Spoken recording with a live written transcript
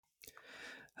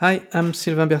Hi, I'm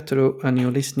Sylvain Berthelot, and you're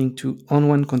listening to On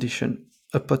One Condition,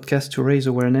 a podcast to raise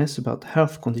awareness about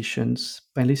health conditions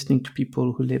by listening to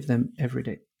people who live them every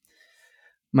day.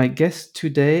 My guest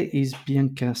today is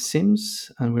Bianca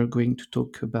Sims, and we're going to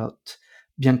talk about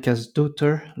Bianca's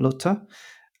daughter, Lotta,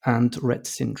 and Rett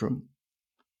Syndrome.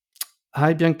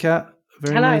 Hi, Bianca.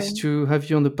 Very nice Hello. to have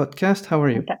you on the podcast. How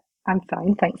are you? I'm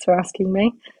fine. Thanks for asking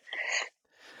me.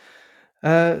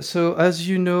 So, as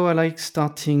you know, I like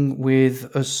starting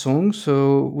with a song.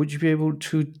 So, would you be able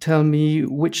to tell me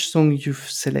which song you've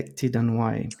selected and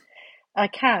why? I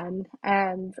can,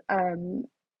 and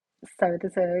so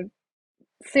there's a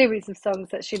series of songs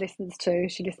that she listens to.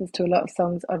 She listens to a lot of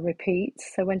songs on repeat.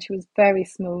 So when she was very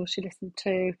small, she listened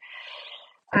to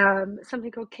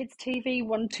something called Kids TV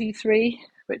 123,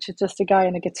 which is just a guy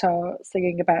on a guitar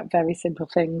singing about very simple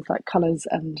things like colours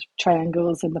and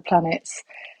triangles and the planets.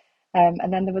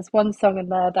 And then there was one song in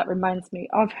there that reminds me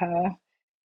of her,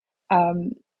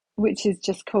 um, which is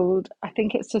just called, I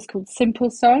think it's just called Simple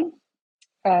Song.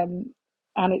 Um,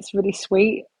 and it's really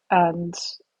sweet, and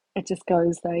it just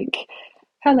goes like,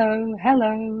 hello,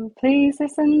 hello, please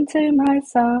listen to my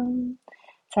song.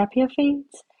 Tap your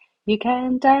feet, you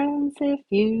can dance if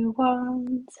you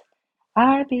want.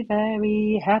 I'd be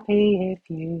very happy if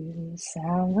you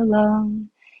sang along.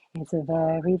 It's a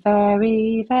very,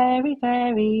 very, very,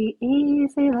 very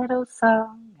easy little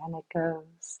song, and it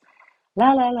goes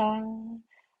la la la,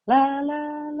 la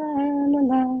la la la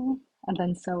la, and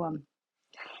then so on.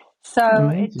 So it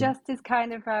Amazing. just is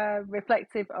kind of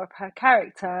reflective of her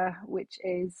character, which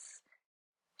is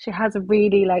she has a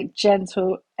really like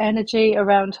gentle energy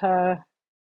around her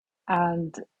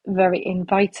and very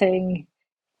inviting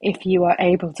if you are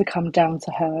able to come down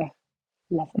to her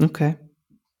level. Okay.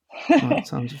 Well, it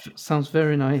sounds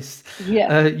very nice.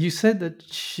 Yeah. You said that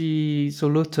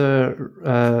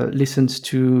Lotta listens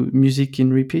to music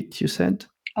in repeat. You said.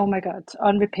 Oh my God,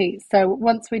 on repeat. So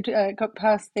once we got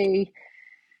past the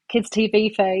kids'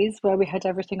 TV phase where we had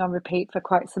everything on repeat for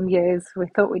quite some years, we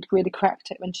thought we'd really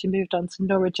cracked it when she moved on to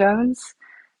Norah Jones.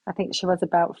 I think she was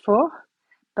about 4,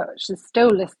 but she's still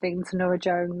listening to Norah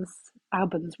Jones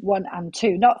albums 1 and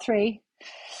 2, not 3.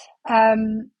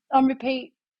 On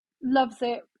repeat, loves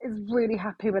it, is really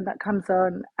happy when that comes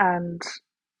on, and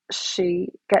she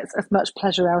gets as much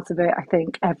pleasure out of it, I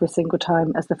think, every single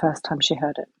time as the first time she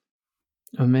heard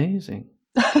Amazing.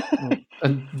 it. Well,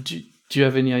 and do you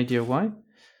have any idea why?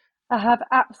 I have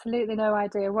absolutely no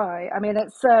idea why. I mean,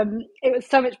 it was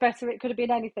so much better. It could have been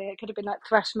anything. It could have been like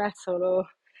thrash metal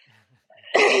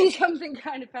or something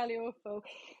kind of fairly awful.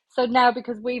 So now,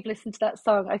 because we've listened to that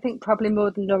song, I think probably more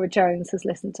than Norah Jones has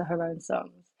listened to her own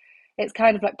songs. It's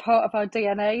kind of like part of our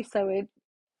DNA. So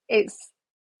it's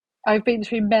I've been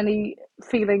through many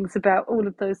feelings about all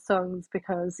of those songs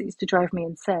because it used to drive me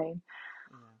insane.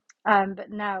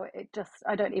 But now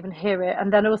I don't even hear it.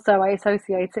 And then also I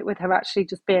associate it with her actually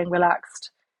just being relaxed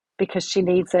because she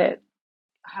needs it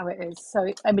how it is. So,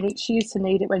 I mean, she used to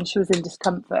need it when she was in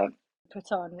discomfort,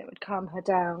 put on, it would calm her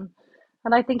down.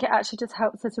 And I think it actually just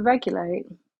helps her to regulate,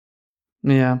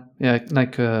 Yeah, yeah,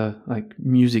 like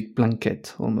music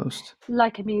blanket almost.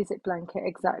 like a music blanket,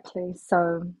 exactly.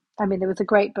 So, I mean, there was a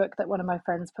great book that one of my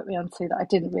friends put me onto that I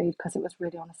didn't read because it was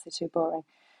really honestly too boring.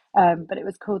 But it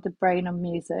was called The Brain on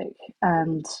Music,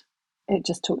 and it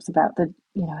just talks about the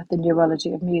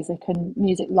neurology of music, and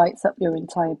music lights up your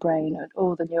entire brain, and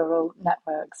all the neural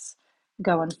networks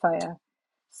go on fire.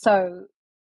 So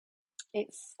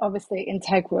it's obviously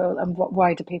integral. And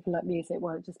why do people like music?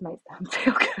 Well, it just makes them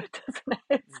feel good, doesn't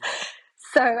it?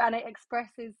 So, and it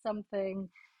expresses something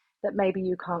that maybe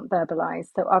you can't verbalize.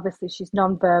 So obviously she's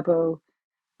non-verbal,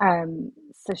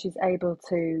 so she's able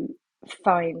to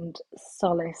find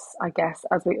solace, I guess,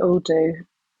 as we all do,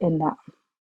 in that.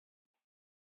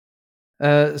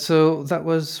 So that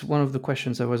was one of the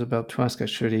questions I was about to ask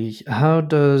actually. How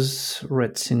does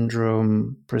Rett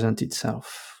syndrome present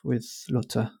itself with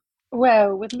Lotta?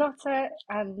 Well, with Lotta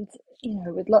and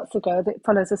with lots of girls, it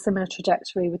follows a similar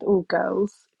trajectory with all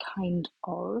girls, kind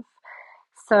of.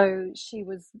 So she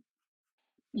was,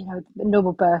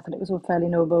 normal birth, and it was all fairly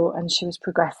normal, and she was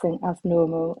progressing as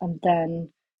normal, and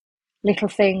then little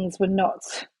things were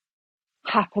not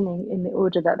happening in the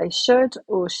order that they should,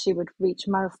 or she would reach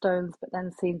milestones but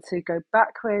then seem to go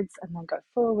backwards and then go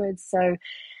forwards. So,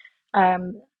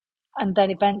 um, and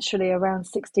then eventually around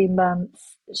 16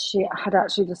 months, she had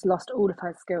actually just lost all of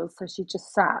her skills. So she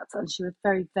just sat and she was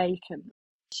very vacant.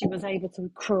 She was able to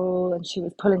crawl, and she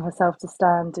was pulling herself to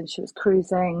stand, and she was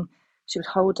cruising, she was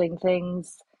holding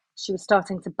things, she was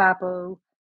starting to babble.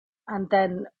 And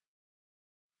then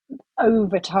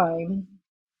over time,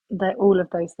 that all of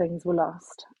those things were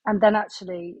lost. And then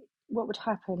actually, what would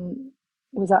happen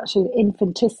was actually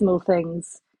infinitesimal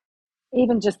things,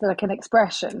 even just like an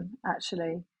expression,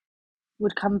 actually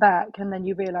would come back, and then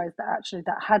you realize that actually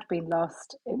that had been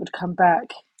lost. It would come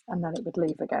back, and then it would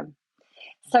leave again.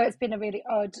 So it's been a really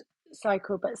odd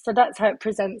cycle. But so that's how it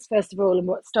presents, first of all, and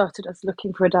what started us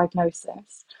looking for a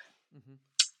diagnosis. Mhm.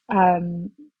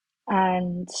 Um,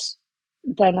 and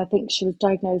then I think she was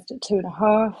diagnosed at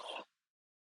 2.5.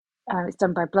 It's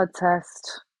done by blood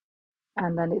test,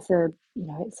 and then it's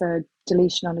a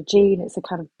deletion on a gene. It's a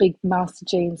kind of big master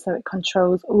gene, so it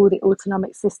controls all the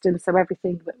autonomic systems. So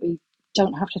everything that we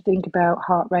don't have to think about,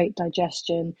 heart rate,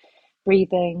 digestion,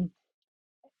 breathing,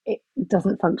 it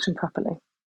doesn't function properly.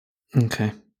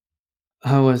 Okay.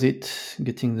 How was it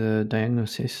getting the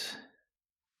diagnosis?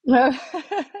 No.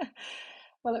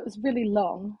 Well, it was really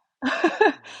long.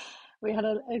 We had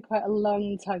quite a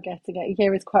long time getting it. A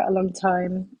year is quite a long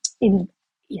time in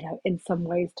in some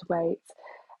ways to wait.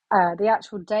 The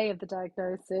actual day of the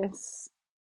diagnosis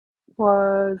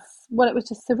was, well, it was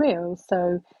just surreal.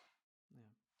 So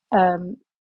um,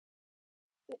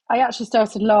 I actually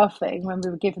started laughing when we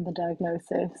were given the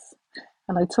diagnosis.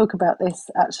 And I talk about this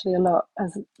actually a lot,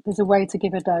 as there's a way to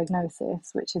give a diagnosis,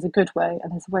 which is a good way,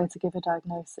 and there's a way to give a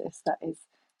diagnosis that is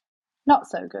not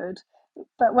so good.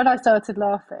 But when I started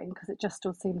laughing, because it just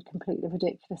all seemed completely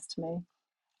ridiculous to me,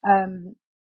 um,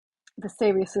 the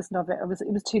seriousness of it, it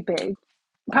was too big.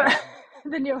 But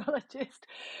the neurologist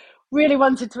really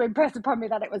wanted to impress upon me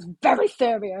that it was very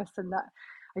serious and that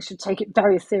I should take it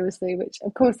very seriously, which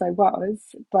of course I was,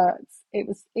 but it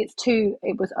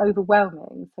was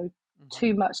overwhelming, so Mhm.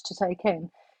 too much to take in.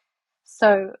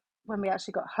 So when we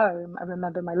actually got home, I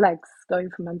remember my legs going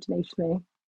from underneath me,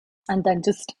 and then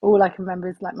just all I can remember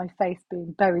is like my face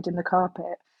being buried in the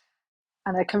carpet.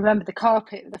 And I can remember the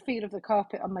carpet, the feel of the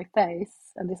carpet on my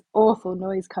face, and this awful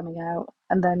noise coming out.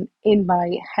 And then in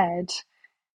my head,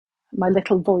 my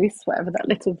little voice, whatever that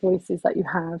little voice is that you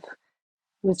have,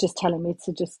 was just telling me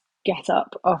to just get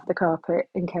up off the carpet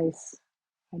in case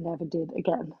I never did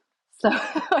again. So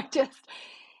I just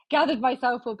gathered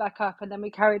myself all back up, and then we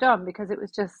carried on because it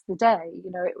was just the day.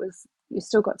 It was, you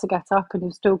still got to get up and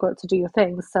you've still got to do your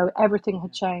things. So everything had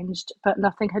Yeah. changed, but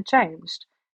nothing had changed.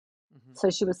 Mhm. So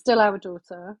she was still our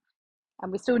daughter,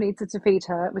 and we still needed to feed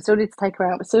her. We still need to take her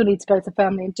out. We still need to go to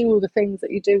family and do all the things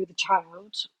that you do with a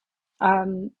child.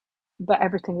 Um, but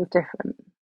everything was different.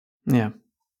 Yeah.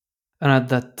 And at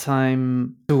that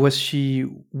time, so was she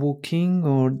walking,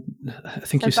 or I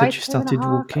think So you by said she two and a started half,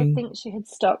 I walking? think she had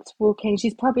stopped walking.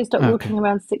 She's probably stopped Okay. walking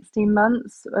around 16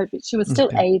 months. But she was still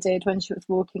Okay. aided when she was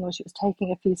walking, or she was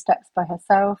taking a few steps by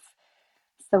herself.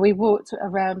 So we walked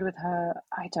around with her.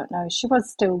 I don't know. She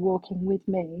was still walking with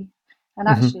me. And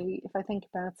Mhm. actually, if I think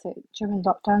about it, during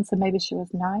lockdown, so maybe she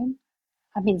was 9.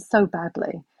 I mean, so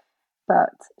badly,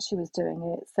 but she was doing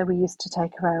it. So we used to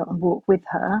take her out and walk with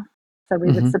her. So we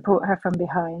would Mhm. support her from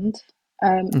behind,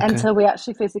 Okay. until we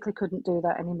actually physically couldn't do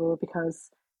that anymore,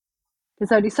 because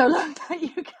there's only so long that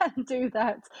you can do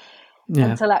that, Yeah.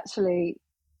 until actually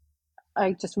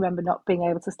I just remember not being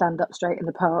able to stand up straight in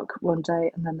the park one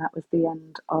day, and then that was the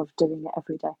end of doing it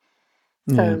every day.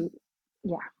 Yeah. So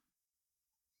yeah,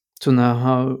 So now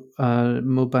how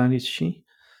mobile is she?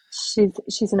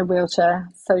 she's in a wheelchair,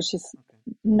 so she's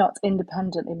Okay. not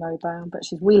independently mobile, but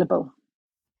she's wheelable.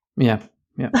 Yeah.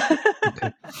 Yeah.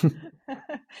 Okay.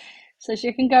 So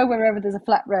she can go wherever there's a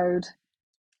flat road,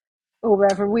 or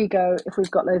wherever we go if we've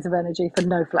got loads of energy for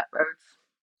no flat roads.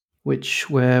 Which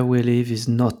where we live is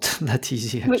not that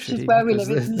easy Which is actually, where we because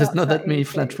live. It's there's not not that that many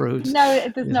flat easy. roads. No,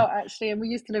 there's Yeah. not actually. And we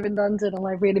used to live in London, and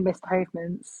I really miss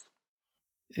pavements.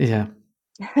 Yeah.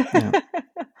 Yeah.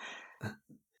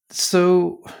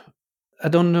 So I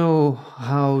don't know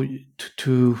how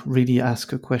to really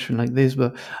ask a question like this,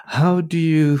 but how do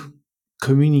you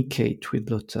communicate with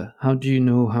Lotta? How do you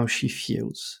know how she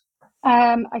feels?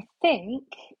 I think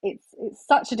it's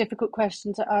such a difficult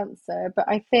question to answer, but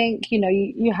I think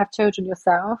you have children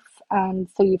yourself, and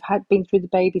so you've had been through the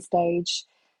baby stage.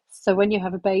 So when you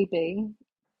have a baby,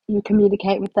 you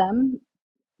communicate with them,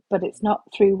 but it's not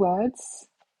through words.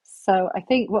 So I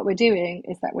think what we're doing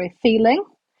is that we're feeling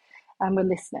and we're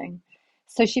listening.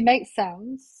 So she makes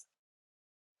sounds.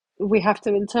 We have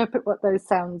to interpret what those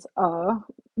sounds are,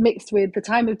 mixed with the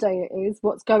time of day it is,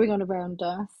 what's going on around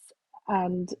us,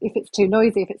 and if it's too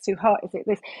noisy, if it's too hot, is it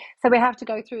this? So we have to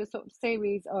go through a sort of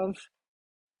series of,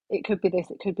 it could be this,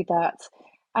 it could be that.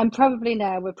 And probably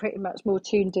now we're pretty much more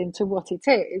tuned into what it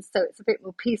is. So it's a bit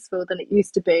more peaceful than it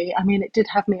used to be. I mean, it did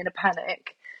have me in a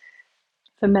panic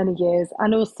for many years.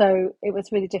 And also, it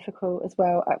was really difficult as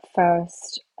well at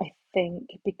first. I think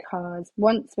because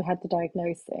once we had the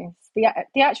diagnosis, the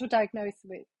actual diagnosis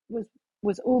was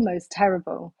was almost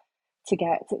terrible to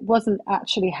get. It wasn't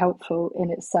actually helpful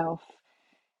in itself.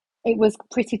 It was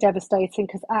pretty devastating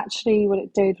because actually what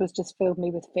it did was just filled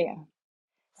me with fear.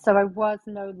 So I was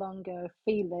no longer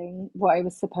feeling what I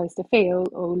was supposed to feel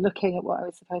or looking at what I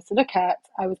was supposed to look at.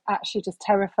 I was actually just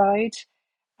terrified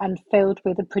and filled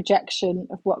with a projection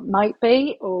of what might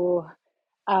be, or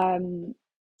um,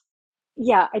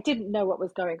 yeah, I didn't know what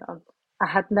was going on.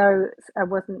 I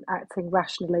wasn't acting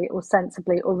rationally or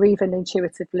sensibly or even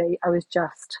intuitively. I was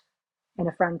just in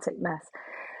a frantic mess.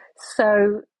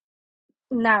 So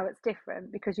now it's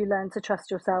different because you learn to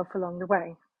trust yourself along the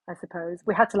way, I suppose.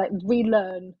 We had to like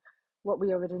relearn what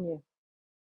we already knew.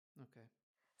 Okay.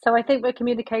 So I think we're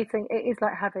communicating. It is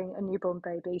like having a newborn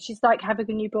baby. She's like having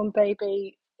a newborn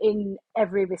baby in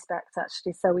every respect,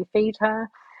 actually. So we feed her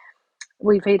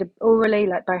orally,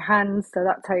 like by hands. So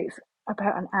that takes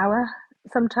about an hour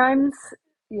sometimes.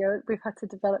 You know, we've had to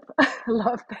develop a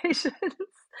lot of patience.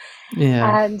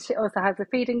 Yeah. And she also has a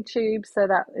feeding tube. So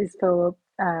that is for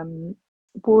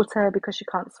water because she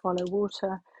can't swallow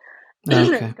water. It's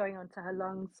Okay. going on to her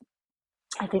lungs.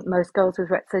 I think most girls with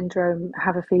Rett syndrome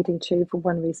have a feeding tube for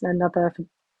one reason or another,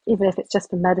 even if it's just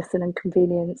for medicine and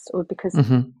convenience, or because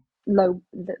Mm-hmm.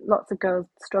 lots of girls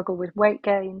struggle with weight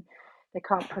gain, they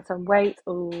can't put on weight,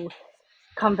 or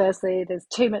conversely, there's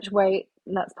too much weight,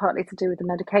 and that's partly to do with the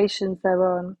medications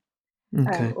they're on,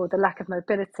 Okay. or the lack of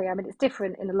mobility. I mean, it's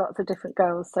different in lots of different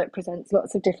girls, so it presents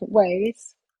lots of different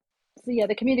ways. So yeah,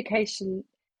 the communication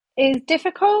is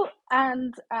difficult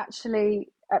and actually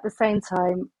at the same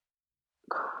time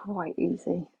quite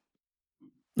easy.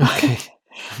 Okay.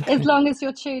 As Okay. long as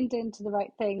you're tuned into the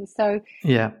right things. So,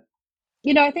 Yeah.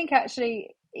 I think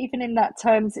actually, even in that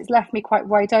terms, it's left me quite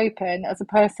wide open as a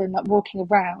person, like walking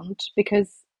around,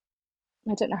 because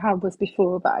I don't know how it was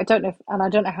before, but I don't know, and I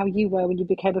don't know how you were when you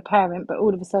became a parent, but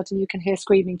all of a sudden you can hear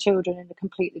screaming children in a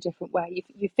completely different way.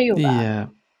 You feel that. Yeah.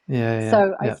 Yeah. Yeah.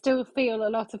 So I Yeah. still feel a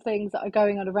lot of things that are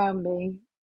going on around me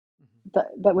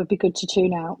that would be good to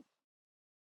tune out.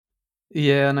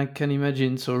 Yeah, and I can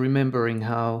imagine. So remembering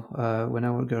how when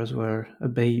our girls were a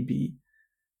baby,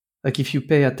 like if you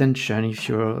pay attention, if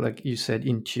you're like you said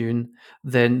in tune,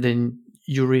 then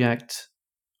you react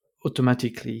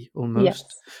automatically almost.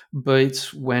 Yes. But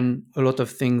it's when a lot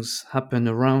of things happen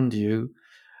around you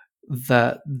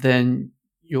that then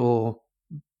your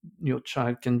your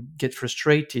child can get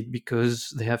frustrated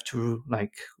because they have to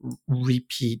like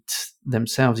repeat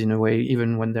themselves in a way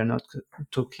even when they're not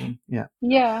talking. Yeah.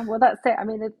 Yeah, well, that's it. I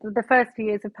mean, the first few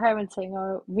years of parenting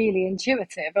are really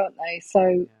intuitive, aren't they?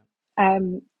 So,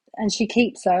 um, and she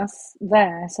keeps us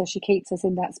there, so she keeps us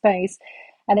in that space.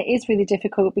 And it is really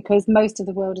difficult because most of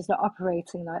the world is not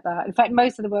operating like that. In fact,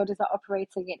 most of the world is not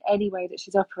operating in any way that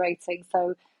she's operating.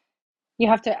 So you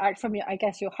have to act from your, I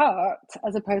guess, your heart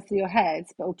as opposed to your head,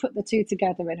 but we'll put the two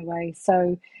together in a way.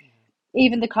 So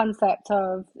even the concept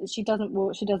of she doesn't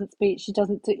walk, she doesn't speak,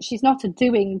 she's not a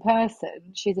doing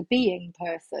person, she's a being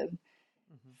person.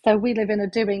 So we live in a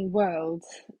doing world,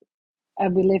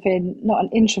 and we live in not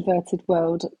an introverted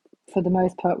world for the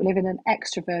most part. We live in an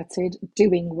extroverted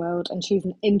doing world, and she's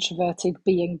an introverted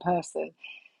being person.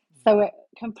 So we're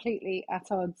completely at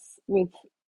odds with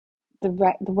the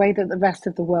way that the rest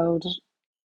of the world,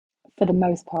 for the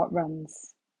most part,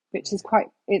 runs, which is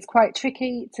quite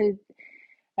tricky to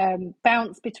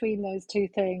bounce between those two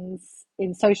things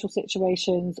in social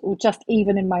situations or just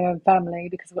even in my own family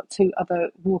because I've got two other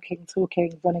walking,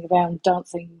 talking, running around,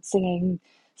 dancing, singing,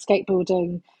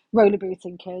 skateboarding,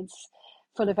 rollerbooting kids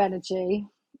full of energy.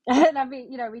 And I mean,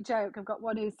 we joke, I've got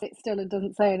one who sits still and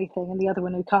doesn't say anything, and the other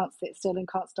one who can't sit still and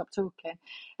can't stop talking.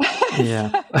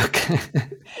 Yeah. So, Okay.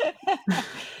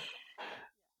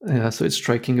 Yeah, so it's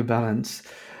striking a balance.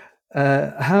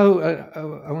 How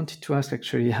I wanted to ask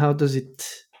actually, how does it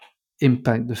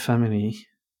impact the family?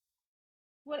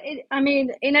 well, I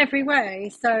mean, in every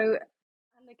way. So,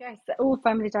 and I guess that all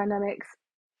family dynamics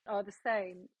are the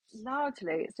same.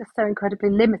 Largely, it's just so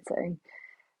incredibly limiting.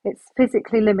 It's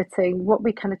physically limiting what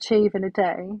we can achieve in a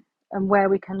day and where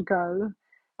we can go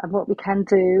and what we can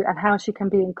do and how she can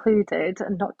be included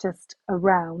and not just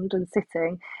around and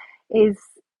sitting is,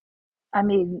 I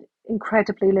mean,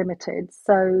 incredibly limited.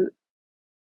 So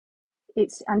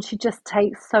and she just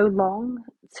takes so long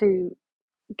to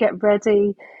get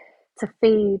ready, to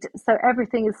feed. So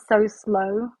everything is so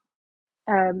slow.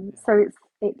 So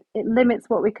it limits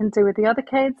what we can do with the other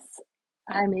kids.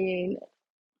 I mean,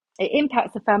 it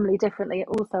impacts the family differently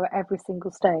also at every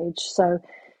single stage. So,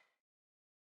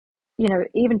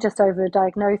 even just over a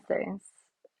diagnosis,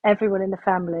 everyone in the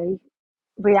family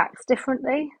reacts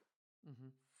differently.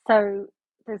 So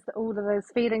there's all of those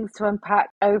feelings to unpack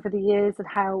over the years and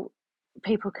how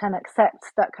people can accept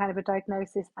that kind of a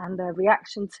diagnosis and their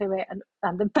reaction to it,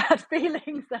 and the bad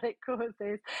feelings that it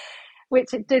causes,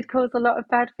 which it did cause a lot of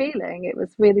bad feeling. It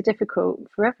was really difficult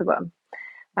for everyone,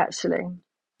 actually.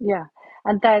 Yeah.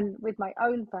 And then with my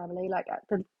own family, like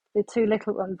the two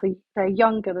little ones, they're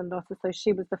younger than Lotta, so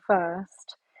she was the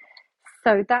first.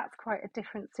 So that's quite a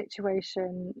different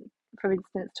situation, for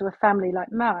instance, to a family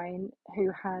like mine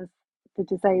who has the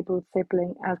disabled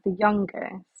sibling as the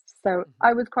youngest. So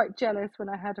I was quite jealous when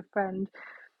I had a friend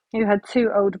who had two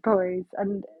older boys,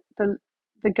 and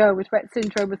the girl with Rett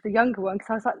syndrome was the younger one. Because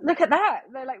I was like, look at that!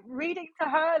 They're like reading to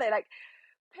her. They like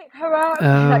pick her up. They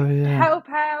Oh like yeah. help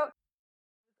out.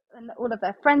 And all of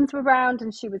their friends were around,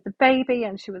 and she was the baby,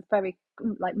 and she was very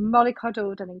like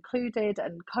mollycoddled and included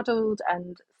and cuddled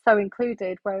and so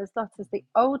included, whereas Lotta's the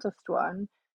oldest one.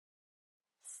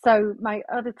 So my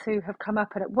other two have come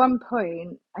up, and at one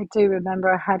point I do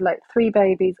remember I had like three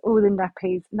babies all in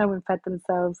nappies. No one fed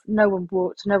themselves, no one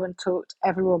walked, no one talked.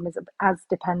 Everyone was as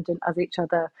dependent as each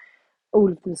other,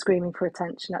 all of them screaming for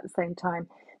attention at the same time.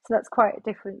 So that's quite a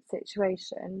different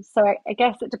situation. So I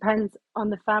guess it depends on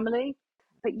the family.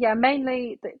 But yeah,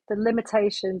 mainly the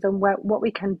limitations and what we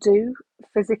can do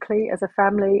physically as a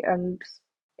family, and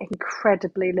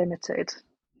incredibly limited.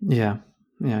 Yeah.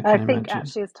 Yeah, I And I can think imagine.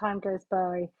 actually as time goes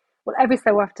by, well, every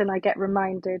so often I get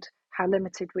reminded how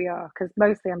limited we are, because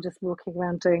mostly I'm just walking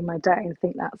around doing my day and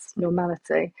think that's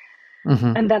normality.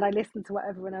 Hmm. And then I listen to what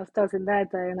everyone else does in their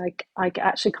day, and I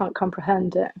actually can't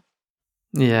comprehend it.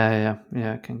 Yeah,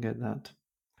 I can get that.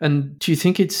 And do you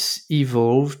think it's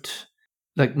evolved,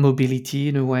 like mobility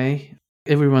in a way?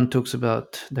 Everyone talks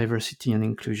about diversity and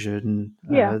inclusion.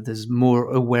 Yeah. There's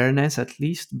more awareness, at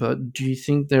least. But do you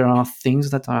think there are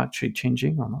things that are actually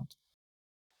changing or not?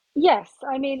 Yes.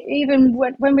 I mean, even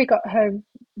when we got her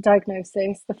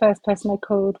diagnosis, the first person I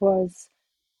called was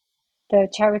the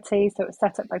charity. So it was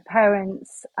set up by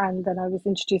parents, and then I was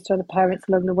introduced to other parents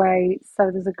along the way.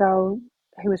 So there's a girl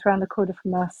who was around the corner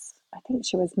from us. I think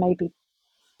she was maybe,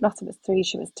 Lotta was 3,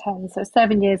 she was 10, so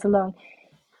 7 years along.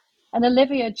 And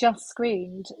Olivia just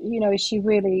screamed, she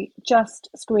really just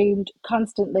screamed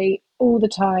constantly all the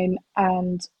time.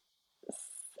 And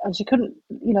she couldn't,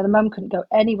 the mum couldn't go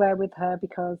anywhere with her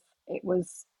because it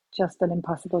was just an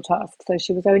impossible task. So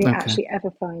she was only Okay. actually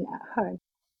ever fine at home.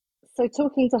 So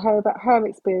talking to her about her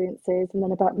experiences and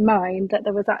then about mine, that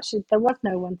there was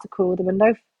no one to call. There were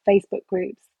no Facebook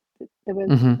groups. There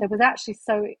was Hmm. there was actually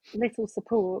so little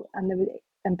support,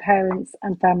 and parents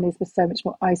and families were so much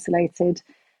more isolated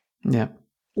Yeah.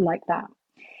 like that.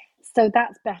 So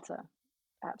that's better,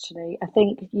 actually. I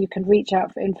think you can reach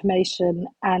out for information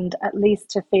and at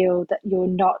least to feel that you're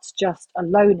not just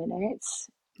alone in it.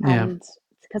 Yeah. And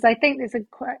because I think there's a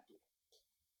quite,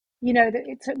 that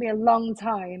it took me a long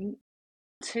time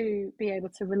to be able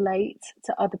to relate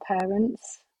to other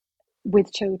parents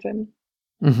with children.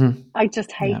 Hmm. I just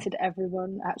Yeah. hated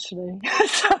everyone, actually.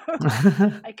 So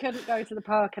I couldn't go to the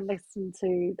park and listen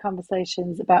to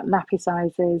conversations about nappy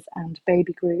sizes and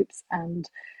baby groups and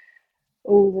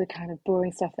all the kind of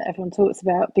boring stuff that everyone talks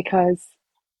about, because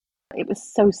it was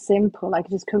so simple. I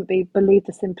just couldn't believe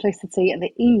the simplicity and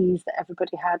the ease that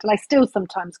everybody had. And I still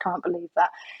sometimes can't believe that.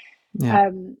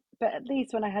 Yeah. But at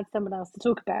least when I had someone else to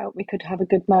talk about, we could have a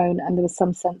good moan, and there was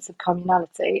some sense of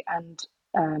communality and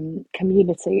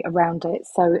community around it.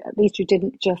 So at least you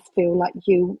didn't just feel like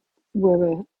you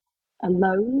were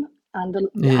alone, and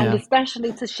Yeah.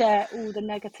 especially to share all the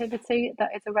negativity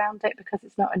that is around it, because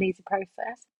it's not an easy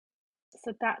process.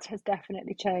 So that has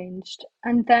definitely changed.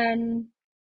 And then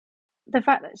the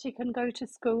fact that she can go to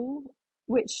school,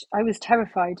 which I was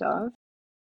terrified of,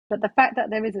 but the fact that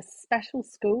there is a special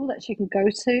school that she can go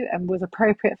to and was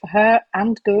appropriate for her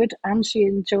and good and she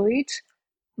enjoyed,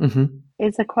 Hmm.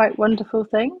 is a quite wonderful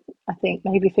thing. I think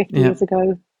maybe 50 Yeah. years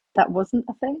ago that wasn't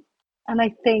a thing. And I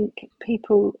think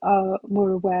people are more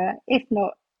aware, if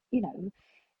not,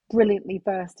 brilliantly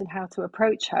versed in how to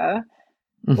approach her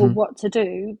or Hmm. what to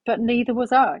do, but neither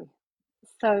was I.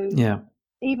 So Yeah.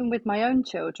 even with my own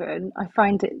children, I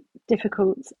find it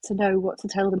difficult to know what to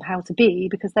tell them how to be,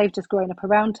 because they've just grown up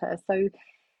around her. So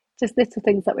just little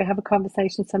things that we have a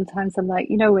conversation sometimes. I'm like,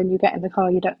 when you get in the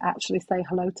car, you don't actually say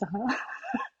hello to her.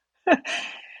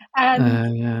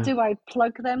 And Yeah. do I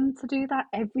plug them to do that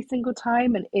every single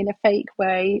time and in a fake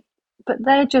way? But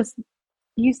they're just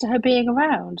used to her being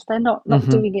around. They're not Hmm.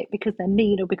 doing it because they're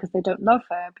mean or because they don't love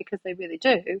her, because they really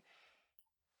do.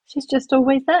 She's just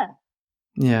always there.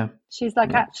 Yeah. She's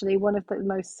like Yeah. actually one of the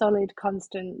most solid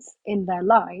constants in their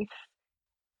life.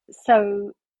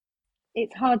 So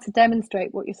it's hard to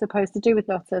demonstrate what you're supposed to do with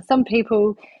Lotta. Some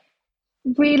people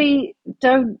really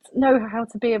don't know how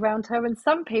to be around her, and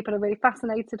some people are really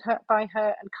fascinated by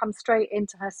her and come straight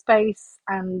into her space,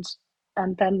 and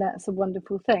then that's a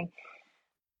wonderful thing.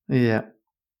 Yeah.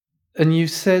 And you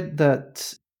said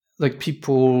that like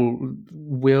people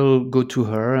will go to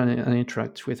her and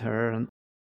interact with her, and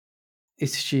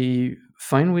is she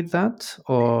fine with that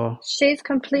or She's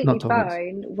completely not always?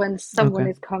 fine when someone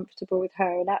Okay. is comfortable with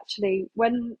her, and actually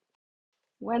when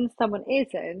someone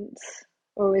isn't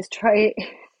or is trying,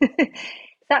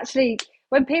 it's actually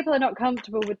when people are not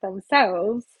comfortable with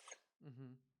themselves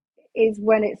Mhm. is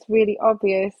when it's really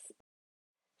obvious.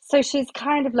 So she's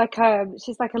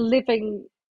like a living,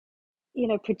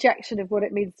 projection of what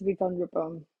it means to be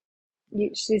vulnerable.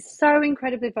 She's so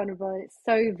incredibly vulnerable and it's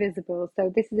so visible. So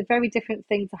this is a very different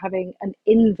thing to having an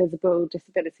invisible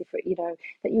disability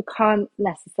that you can't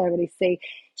necessarily see.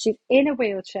 She's in a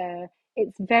wheelchair.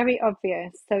 It's very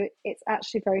obvious. So it's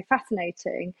actually very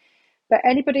fascinating. But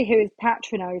anybody who is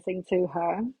patronizing to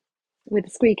her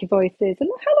with squeaky voices and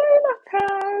hello,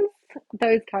 Lotta,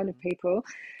 those kind of people,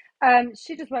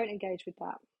 she just won't engage with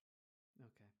that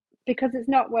Okay. because it's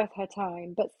not worth her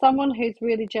time. But someone who's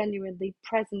really genuinely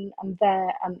present and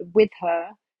there and with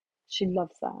her, she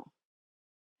loves that.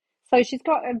 So she's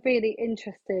got a really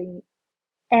interesting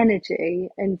energy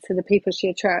into the people she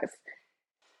attracts.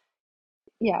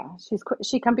 Yeah,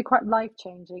 she can be quite life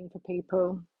changing for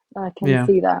people. I can Yeah.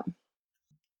 see that.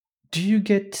 Do you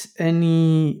get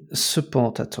any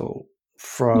support at all Yes.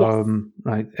 from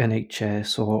like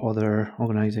NHS or other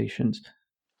organizations?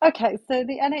 Okay, so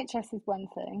the NHS is one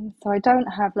thing. So I don't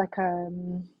have like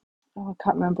oh, I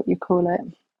can't remember what you call it,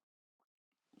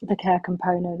 the care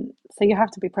component. So you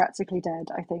have to be practically dead,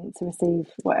 I think, to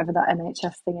receive whatever that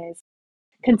NHS thing is.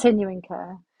 Continuing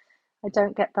care. I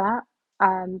don't get that,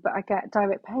 but I get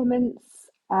direct payments.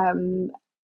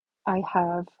 I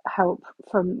have help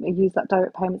I use that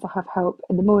direct payments. I have help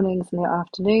in the mornings and the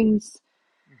afternoons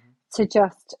Mhm. to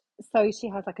just, so she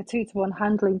has like a 2-to-1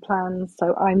 handling plan.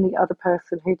 So I'm the other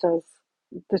person who does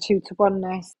the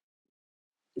 2-to-1ness.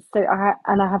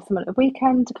 And I have someone at the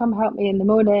weekend to come help me in the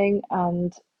morning,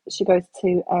 and she goes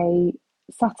to a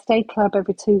Saturday club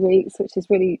every 2 weeks, which is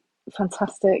really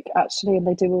fantastic actually, and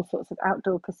they do all sorts of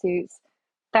outdoor pursuits.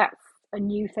 That's a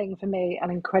new thing for me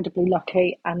and incredibly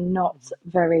lucky and not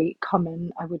Mhm. very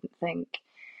common, I wouldn't think.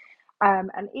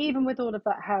 And even with all of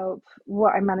that help,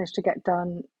 what I managed to get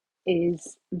done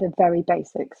is the very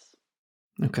basics.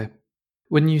 Okay.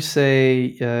 When you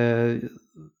say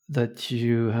that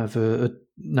you have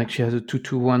like she has a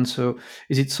 2-to-1, so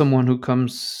is it someone who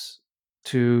comes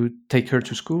to take her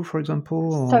to school, for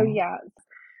example, So or? yeah,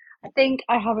 I think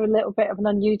I have a little bit of an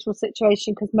unusual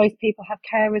situation because most people have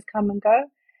carers come and go,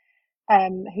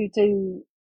 who do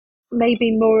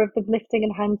maybe more of the lifting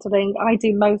and handling. I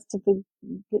do most of the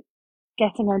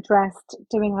getting her dressed,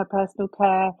 doing her personal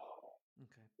care,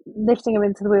 Okay. lifting her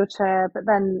into the wheelchair, but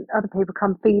then other people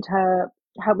come feed her,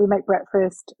 help me make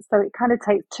breakfast. So it kind of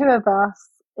takes two of us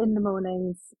in the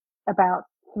mornings about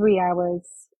 3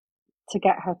 hours to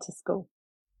get her to school,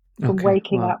 from Okay.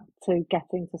 waking Wow. up to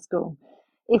getting to school,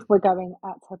 if we're going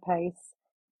at her pace,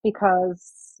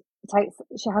 because it takes,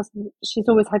 she's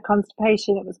always had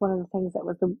constipation. It was one of the things that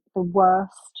was the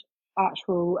worst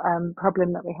actual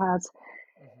problem that we had.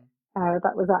 Mhm.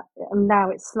 That was that, and now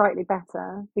it's slightly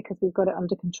better because we've got it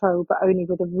under control, but only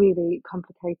with a really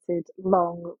complicated,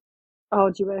 long,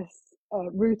 arduous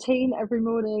routine every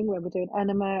morning where we're doing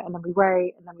enema and then we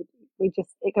wait and then we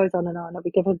just, it goes on and on. And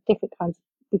we give her different kinds.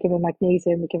 We give her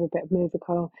magnesium, we give her a bit of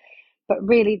Movicol, but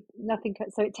really nothing.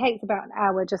 So it takes about an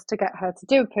hour just to get her to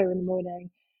do a poo in the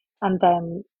morning, and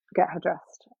then get her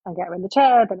dressed and get her in the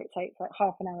chair. Then it takes like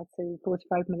half an hour to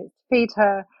 45 minutes to feed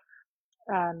her,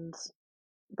 and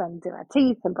then do her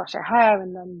teeth and brush her hair,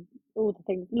 and then all the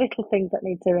things, little things that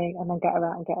need doing, and then get her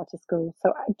out and get her to school.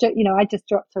 So, I just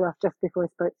dropped her off just before I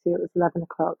spoke to you. It was 11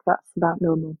 o'clock. That's about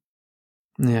normal.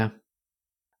 Yeah.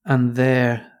 And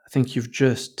there, I think you've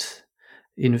just,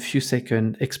 in a few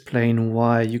seconds, explained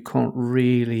why you can't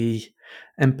really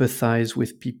empathize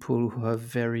with people who have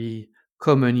very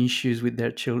common issues with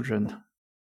their children.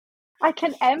 I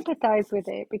can empathize with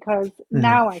it because Yeah.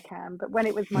 now I can, but when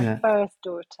it was my Yeah. first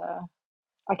daughter,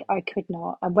 I could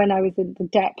not. And when I was in the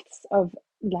depths of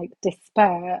like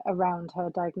despair around her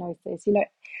diagnosis,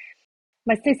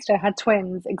 my sister had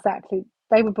twins exactly.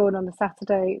 They were born on the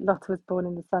Saturday, Lotta was born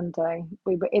on the Sunday.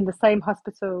 We were in the same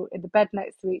hospital, in the bed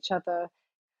next to each other.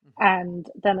 Mhm. And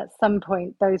then at some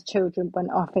point, those children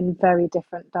went off in very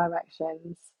different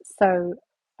directions. So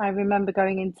I remember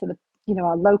going into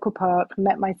our local park,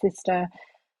 met my sister,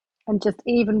 and just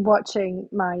even watching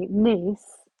my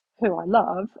niece, who I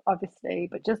love, obviously,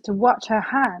 but just to watch her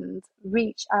hand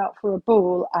reach out for a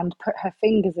ball and put her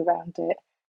fingers around it,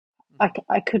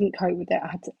 I couldn't cope with it.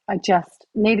 I just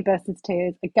nearly burst into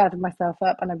tears. I gathered myself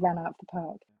up and I ran out of the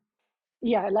park.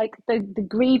 Yeah, like the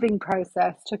grieving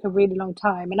process took a really long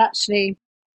time. And actually,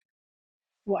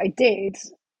 what I did,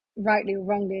 rightly or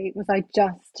wrongly, was I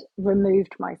just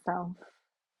removed myself.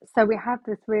 So we had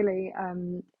this really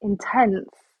intense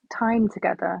time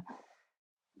together,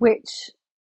 which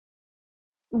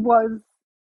was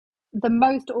the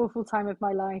most awful time of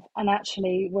my life and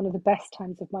actually one of the best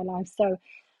times of my life. So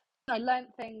I learned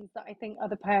things that I think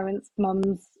other parents,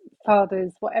 mums,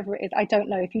 fathers, whatever it is, I don't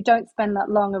know. If you don't spend that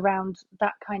long around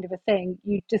that kind of a thing,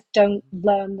 you just don't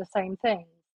learn the same thing.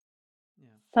 Yeah.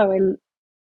 So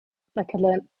I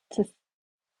learned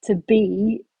to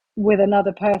be with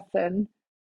another person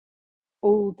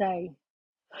all day,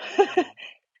 Yeah.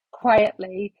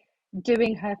 quietly,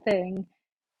 doing her thing,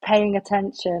 paying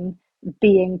attention,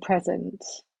 being present.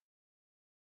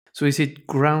 So is it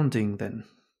grounding then?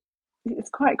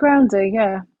 It's quite grounding,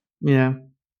 yeah. Yeah.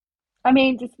 I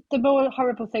mean, just the more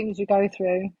horrible things you go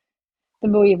through, the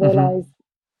more you realise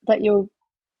Mm-hmm. that you're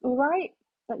all right,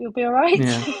 that you'll be all right.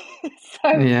 Yeah. So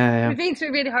Yeah. Yeah. we've been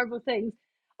through really horrible things.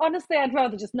 Honestly, I'd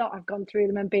rather just not have gone through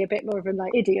them and be a bit more of an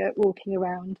like idiot walking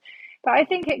around. But I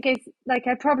think it gives, like,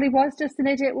 I probably was just an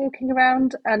idiot walking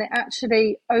around, and it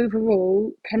actually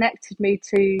overall connected me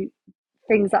to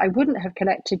things that I wouldn't have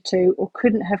connected to or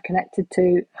couldn't have connected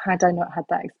to had I not had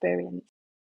that experience.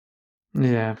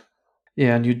 Yeah.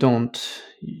 Yeah. And you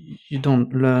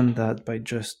don't learn that by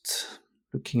just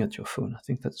looking at your phone. I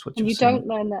think that's what And you're you don't saying.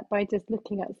 learn that by just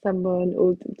looking at someone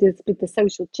or just with the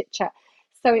social chit chat.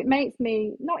 So it makes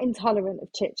me not intolerant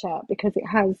of chit chat because it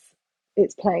has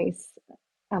its place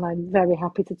and I'm very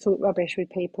happy to talk rubbish with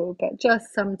people. But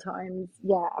just sometimes,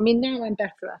 yeah, I mean, now I'm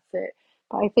better at it.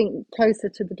 But I think closer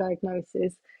to the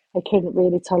diagnosis, I couldn't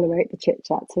really tolerate the chit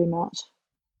chat too much.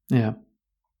 Yeah.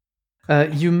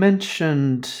 You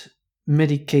mentioned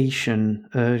medication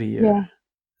earlier. Yeah.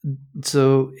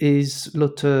 So is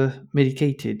Lotta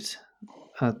medicated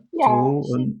at Yeah, all?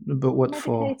 she's But what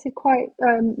for? medicated quite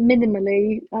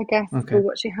minimally, I guess, for Okay.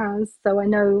 what she has. So I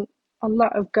know a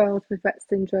lot of girls with Rett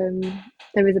syndrome,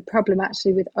 there is a problem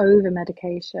actually with over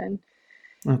medication.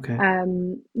 Okay.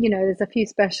 There's a few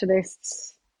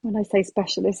specialists. When I say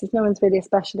specialists, no one's really a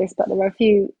specialist, but there are a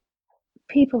few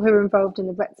people who are involved in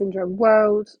the Rett syndrome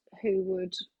world who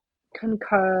would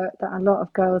concur that a lot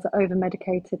of girls are over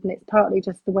medicated, and it's partly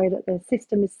just the way that their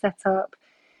system is set up.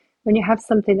 When you have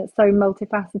something that's so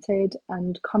multifaceted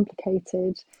and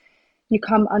complicated, you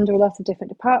come under a lot of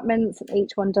different departments, and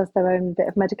each one does their own bit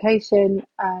of medication,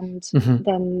 and Mm-hmm.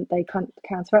 then they can't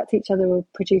counteract each other or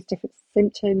produce different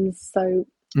symptoms. So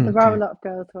there are a Okay. lot of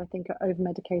girls who I think are over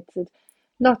medicated.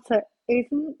 Lotta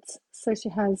isn't, so she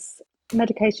has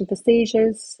medication for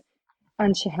seizures,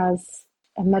 and she has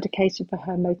a medication for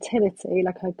her motility,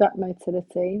 like her gut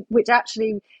motility, which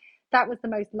actually that was the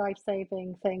most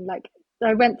life-saving thing. Like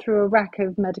I went through a rack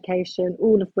of medication,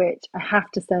 all of which I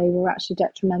have to say were actually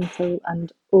detrimental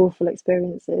and awful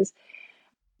experiences.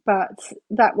 But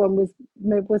that one was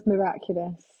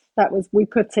miraculous. That was we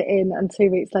put it in, and 2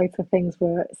 weeks later things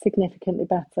were significantly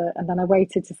better. And then I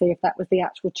waited to see if that was the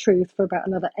actual truth for about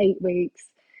another 8 weeks.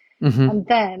 Mm-hmm. And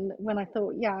then when I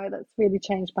thought, yeah, that's really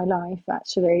changed my life,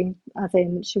 actually, as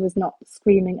in she was not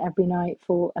screaming every night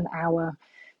for an hour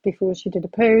before she did a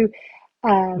poo,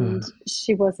 and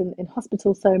she wasn't in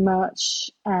hospital so much,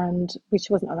 and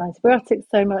she wasn't on antibiotics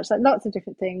so much, like lots of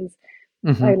different things. I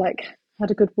mm-hmm. like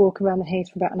had a good walk around the heath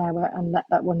for about an hour and let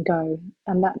that one go,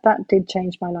 and that did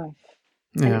change my life.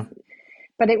 And Yeah. it's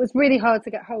but it was really hard to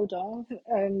get hold of.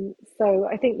 So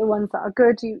I think the ones that are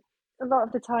good, you a lot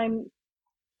of the time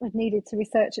I needed to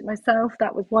research it myself.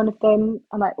 That was one of them,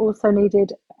 and I also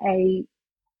needed a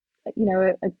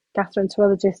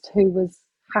gastroenterologist who was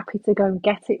happy to go and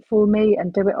get it for me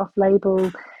and do it off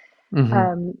label,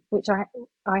 Mm-hmm. which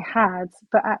I had.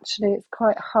 But actually, it's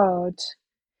quite hard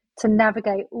to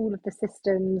navigate all of the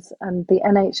systems and the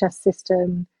NHS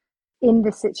system in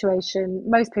this situation.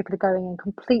 Most people are going in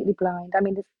completely blind. I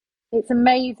mean, it's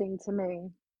amazing to me,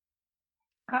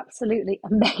 absolutely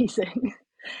amazing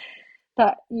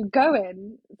that you go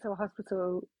in to a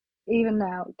hospital even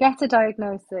now, get a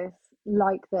diagnosis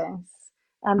like this,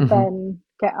 and Mm-hmm. then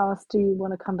get asked, do you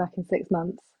want to come back in 6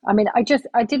 months? I mean, I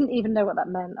didn't even know what that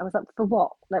meant. I was like, for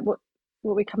what? Like, what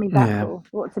are we coming back Yeah. for?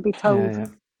 What to be Yeah. told? Yeah.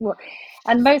 What?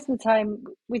 And most of the time,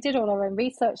 we did all our own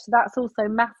research, so that's also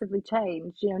massively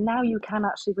changed. Now you can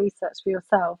actually research for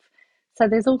yourself. So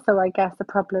there's also, I guess, a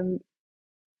problem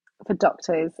for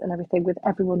doctors and everything with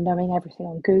everyone knowing everything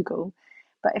on Google.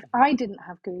 But if I didn't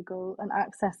have Google and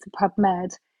access to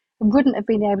PubMed, I wouldn't have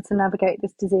been able to navigate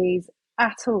this disease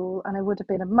at all, and I would have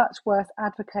been a much worse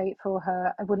advocate for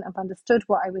her. I wouldn't have understood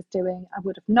what I was doing. I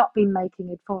would have not been making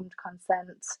informed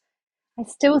consent. I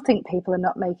still think people are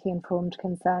not making informed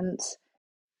consent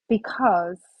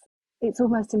because it's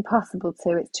almost impossible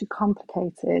to. It's too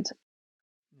complicated.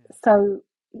 So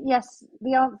yes,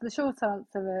 the short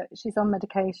answer she's on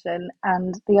medication,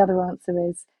 and the other answer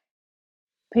is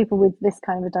people with this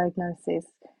kind of a diagnosis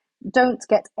don't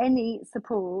get any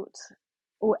support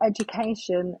or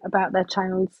education about their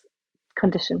child's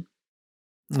condition.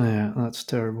 Yeah, that's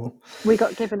terrible. We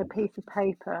got given a piece of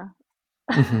paper.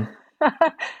 Hmm.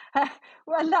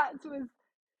 Well, that was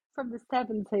from the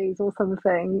 70s or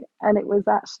something, and it was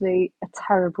actually a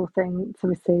terrible thing to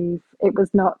receive. It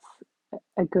was not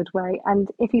a good way. And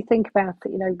if you think about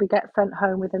it, we get sent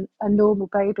home with a normal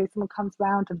baby, someone comes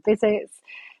round and visits,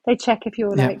 they check if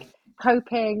you're Yeah. like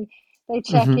coping, they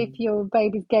check if Hmm. your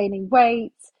baby's gaining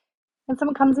weight, and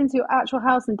someone comes into your actual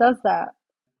house and does that.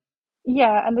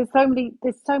 Yeah, and there's so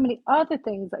many other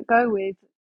things that go with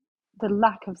the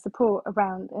lack of support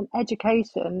around and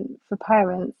education for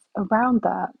parents around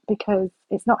that, because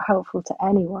it's not helpful to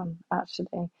anyone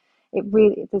actually.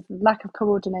 There's a lack of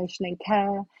coordination in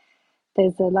care.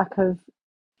 There's a lack of,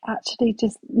 actually,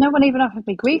 just no one even offered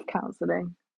me grief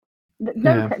counselling. No,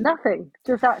 Yeah. nothing.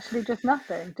 Just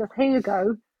nothing. Just here you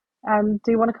go. And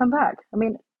do you want to come back? I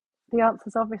mean, the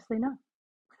answer's obviously no.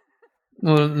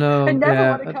 Well, I no, never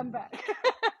want to yeah. come back.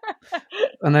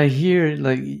 And I hear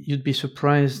like you'd be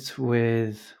surprised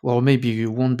with, well, maybe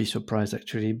you won't be surprised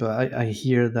actually, but I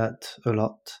hear that a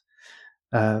lot.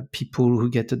 People who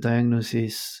get a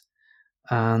diagnosis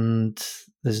and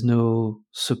there's no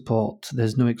support,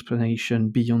 there's no explanation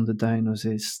beyond the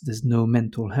diagnosis, there's no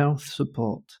mental health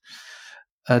support.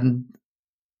 And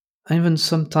even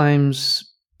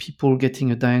sometimes people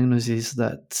getting a diagnosis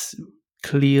that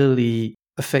clearly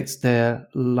affects their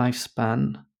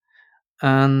lifespan,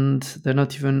 and they're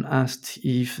not even asked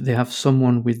if they have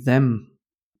someone with them.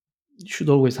 You should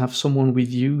always have someone with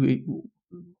you.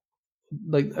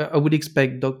 Like I would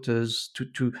expect doctors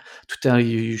to tell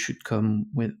you you should come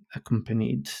with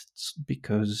accompanied,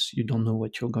 because you don't know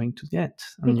what you're going to get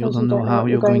and you Because you don't know don't know how what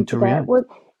you're you're going going to to get. react. Well,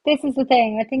 this is the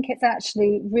thing. I think it's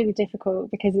actually really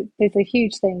difficult because there's a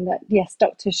huge thing that, yes,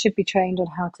 doctors should be trained on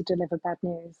how to deliver bad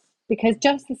news. Because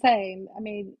just the same, I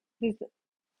mean, there's,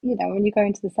 when you go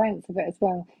into the science of it as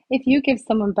well, if you give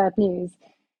someone bad news,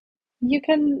 you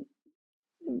can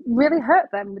really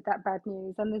hurt them with that bad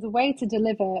news. And there's a way to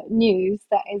deliver news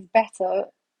that is better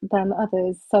than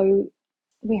others. So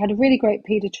we had a really great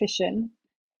pediatrician,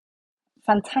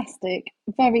 fantastic,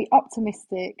 very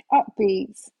optimistic,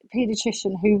 upbeat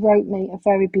pediatrician who wrote me a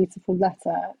very beautiful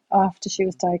letter after she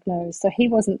was diagnosed. So he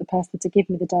wasn't the person to give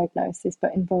me the diagnosis,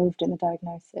 but involved in the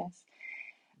diagnosis.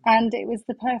 And it was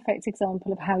the perfect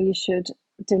example of how you should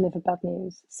deliver bad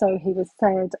news. So he was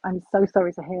said, I'm so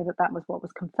sorry to hear that that was what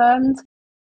was confirmed.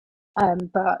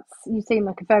 But you seem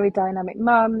like a very dynamic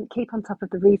mum. Keep on top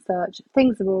of the research.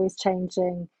 Things are always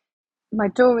changing. My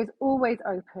door is always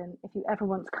open. If you ever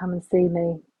want to come and see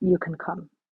me, you can come.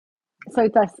 So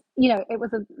that's, it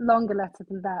was a longer letter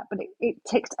than that, but it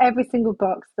ticked every single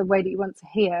box the way that you want to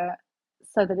hear,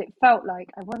 so that it felt like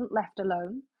I wasn't left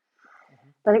alone,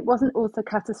 that it wasn't also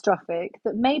catastrophic,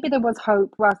 that maybe there was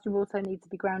hope whilst you also need to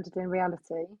be grounded in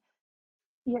reality,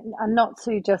 and not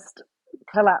to just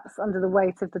collapse under the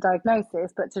weight of the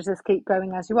diagnosis, but to just keep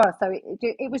going as you are. So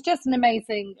it was just an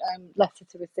amazing letter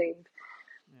to receive.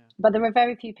 But there are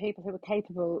very few people who are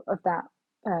capable of that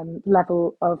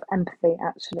level of empathy,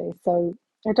 actually. So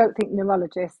I don't think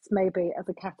neurologists, maybe as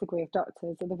a category of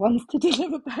doctors, are the ones to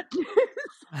deliver bad news.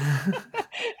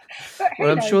 But Well,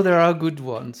 who I'm knows? sure there are good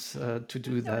ones to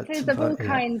do that, Doctors of all but yeah.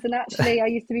 kinds, and actually I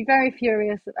used to be very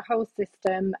furious at the whole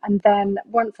system, and then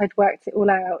once I'd worked it all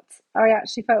out, I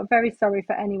actually felt very sorry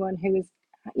for anyone who was,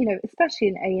 especially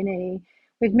in A&E,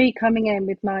 with me coming in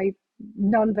with my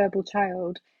non-verbal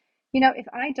child. If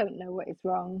I don't know what is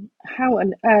wrong, how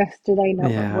on earth do they know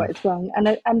Yeah. what is wrong?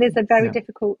 And there's a very Yeah.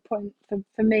 difficult point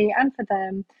for me and for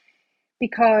them,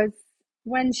 because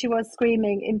when she was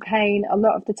screaming in pain a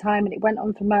lot of the time, and it went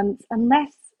on for months,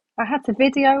 unless I had to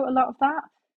video a lot of that,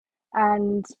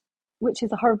 and which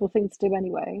is a horrible thing to do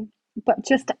anyway, but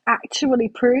just to actually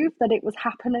prove that it was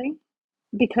happening,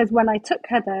 because when I took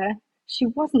her there, she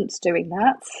wasn't doing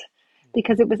that,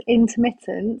 because it was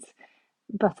intermittent,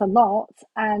 but a lot,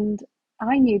 and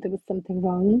I knew there was something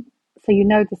wrong. So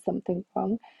there's something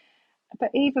wrong.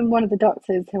 But even one of the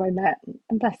doctors who I met,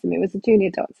 and bless him, it was a junior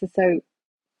doctor, so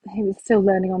he was still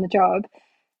learning on the job.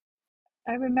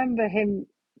 I remember him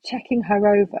checking her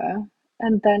over,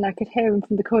 and then I could hear him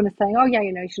from the corner saying, "Oh yeah,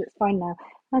 she looks fine now."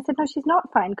 And I said, "No, she's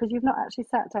not fine because you've not actually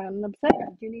sat down and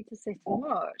observed. You need to sit and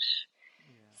watch."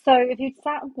 So if you'd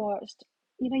sat and watched,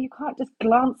 you can't just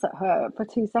glance at her for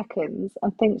 2 seconds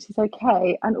and think she's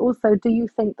okay. And also, do you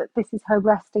think that this is her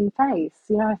resting face?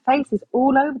 Her face is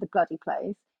all over the bloody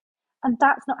place, and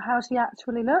that's not how she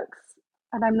actually looks.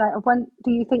 And I'm like, when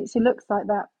do you think she looks like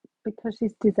that because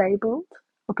she's disabled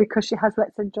or because she has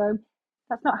Rett syndrome?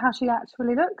 That's not how she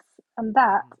actually looks, and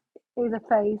that is a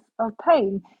face of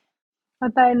pain.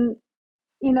 And then,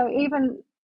 even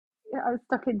I was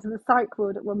stuck into the psych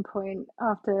ward at one point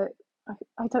after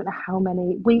I don't know how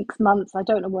many weeks, months, I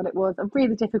don't know what it was, a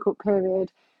really difficult period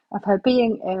of her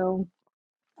being ill.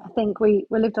 I think we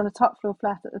lived on a top floor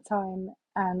flat at the time,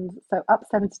 and so up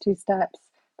 72 steps.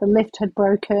 The lift had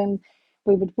broken.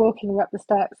 We were walking her up the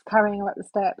steps, carrying her up the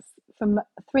steps for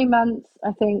 3 months,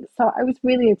 I think. So I was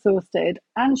really exhausted,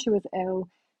 and she was ill.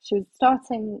 She was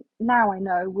starting, now I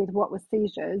know, with what was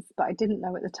seizures, but I didn't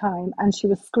know at the time, and she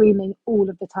was screaming all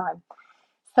of the time.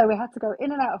 So we had to go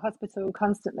in and out of hospital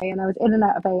constantly, and I was in and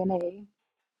out of A&E.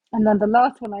 And then the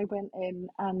last one I went in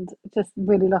and just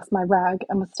really lost my rag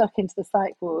and was stuck into the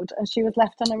psych ward. And she was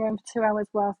left on her own for 2 hours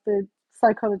whilst the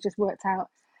psychologist worked out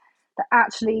that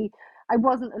actually I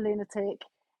wasn't a lunatic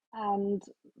and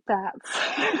that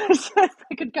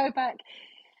I could go back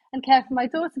and care for my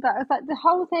daughter. But I was like, the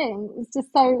whole thing was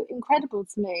just so incredible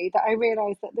to me that I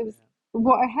realised that there was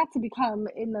what I had to become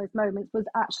in those moments was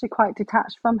actually quite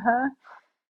detached from her.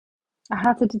 I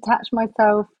had to detach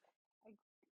myself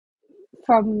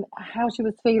from how she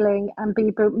was feeling and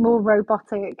be more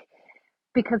robotic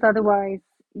because otherwise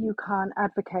you can't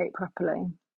advocate properly.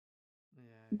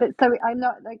 But so I'm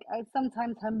not like I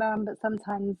sometimes her mum, but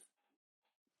sometimes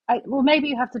well, maybe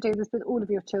you have to do this with all of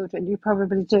your children. You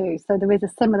probably do. So there is a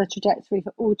similar trajectory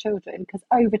for all children because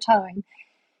over time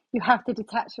you have to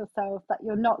detach yourself that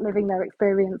you're not living their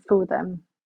experience for them.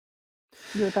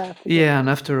 You're there to just Yeah, and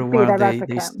after a be while, their they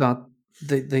advocate. start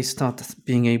they start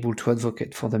being able to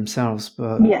advocate for themselves.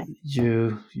 But Yeah.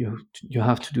 you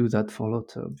have to do that for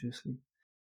Lotta, obviously.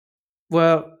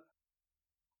 Well,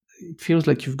 it feels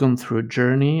like you've gone through a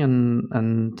journey,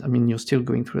 and I mean you're still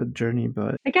going through a journey,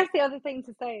 but I guess the other thing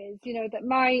to say is, that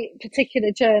my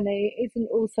particular journey isn't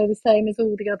also the same as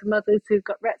all the other mothers who've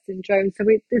got Rett syndrome. So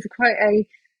there's quite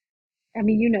I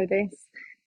mean, this,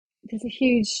 there's a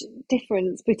huge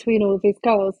difference between all of these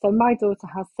girls. So my daughter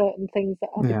has certain things that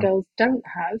other yeah, girls don't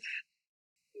have.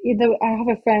 I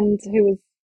have a friend whose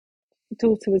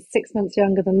daughter was 6 months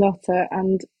younger than Lotta,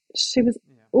 and she was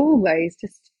always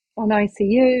just on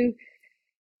ICU.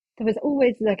 There was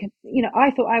always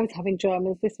I thought I was having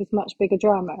dramas. This was much bigger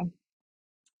drama.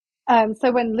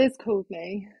 So when Liz called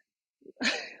me,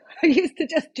 I used to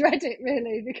just dread it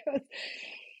really because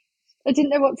I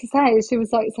didn't know what to say. She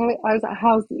was like, so I was like,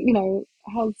 how's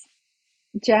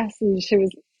Jess? And she was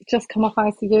just come off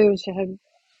ICU and she had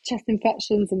chest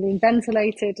infections and being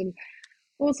ventilated and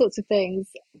all sorts of things.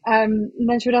 And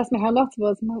then she would ask me how Lotta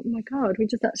was. And oh my God, we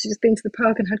just actually just been to the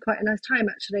park and had quite a nice time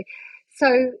actually.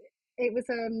 So it was,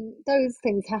 those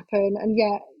things happen. And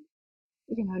yet,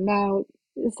 now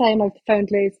the same, I've phoned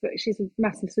Liz, but she's a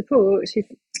massive support.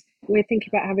 We're thinking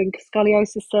about having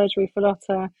scoliosis surgery for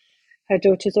Lotta. Her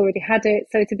daughter's already had it.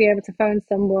 So to be able to phone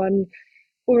someone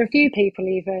or a few people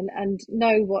even and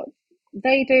know what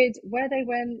they did, where they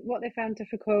went, what they found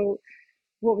difficult,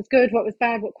 what was good, what was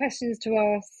bad, what questions to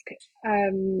ask,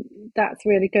 that's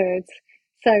really good.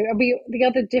 So the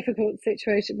other difficult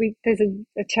situation, there's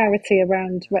a charity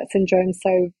around Rett syndrome.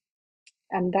 So,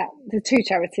 and that there's two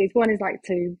charities. One is like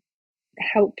to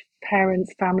help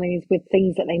parents, families with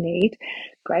things that they need.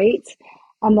 Great.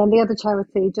 And then the other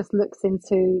charity just looks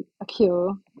into a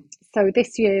cure. So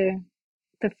this year,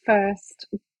 the first,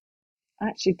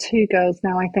 actually two girls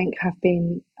now, I think, have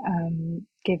been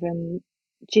given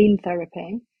gene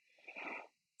therapy.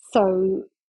 So,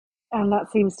 and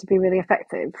that seems to be really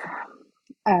effective.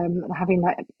 Having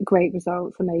like great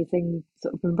results, amazing,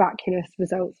 sort of miraculous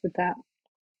results with that.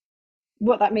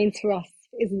 What that means for us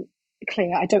isn't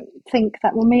clear. I don't think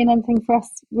that will mean anything for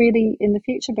us really in the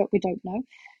future, but we don't know.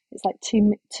 It's like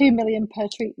 2 million per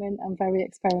treatment and very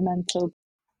experimental.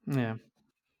 yeah.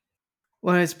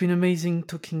 Well, it's been amazing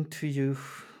talking to you,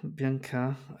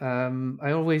 Bianca.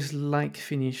 I always like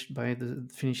finishing by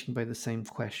the same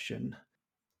question.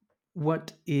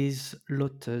 What is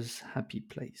Lotta's happy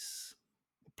place?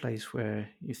 A place where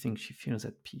you think she feels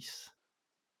at peace?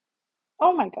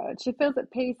 Oh my God, she feels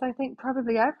at peace. I think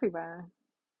probably everywhere.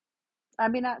 I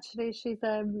mean, actually, she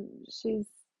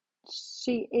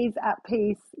is at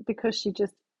peace because she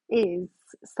just is.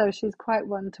 So she's quite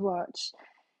one to watch.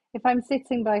 if I'm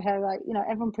sitting by her, like,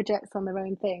 everyone projects on their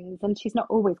own things, and she's not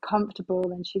always comfortable,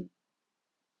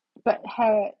 but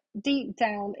her deep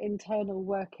down internal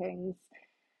workings,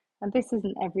 and this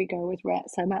isn't every girl with Rett,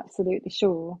 so I'm absolutely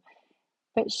sure,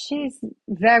 but she's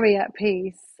very at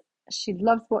peace. She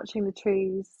loves watching the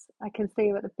trees. I can see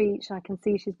her at the beach, and I can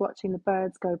see she's watching the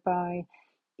birds go by.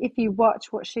 If you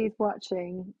watch what she's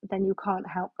watching, then you can't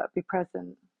help but be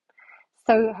present.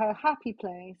 So her happy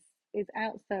place is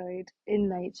outside in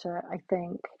nature, I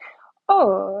think.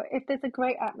 Or if there's a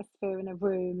great atmosphere in a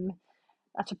room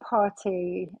at a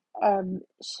party,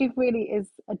 she really is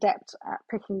adept at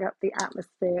picking up the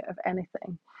atmosphere of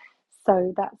anything.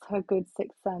 So that's her good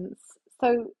sixth sense.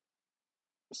 So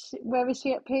where is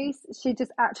she at peace? She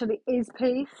just actually is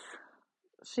peace.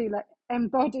 She like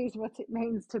embodies what it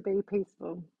means to be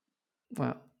peaceful.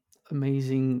 Well,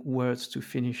 amazing words to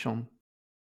finish on.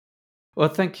 Well,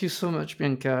 thank you so much,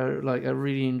 Bianca. Like, I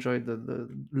really enjoyed the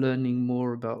learning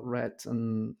more about Rhett,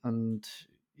 and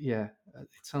yeah, it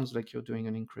sounds like you're doing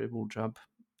an incredible job.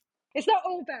 It's not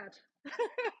all bad.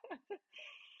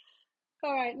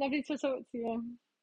 All right, lovely to talk to you.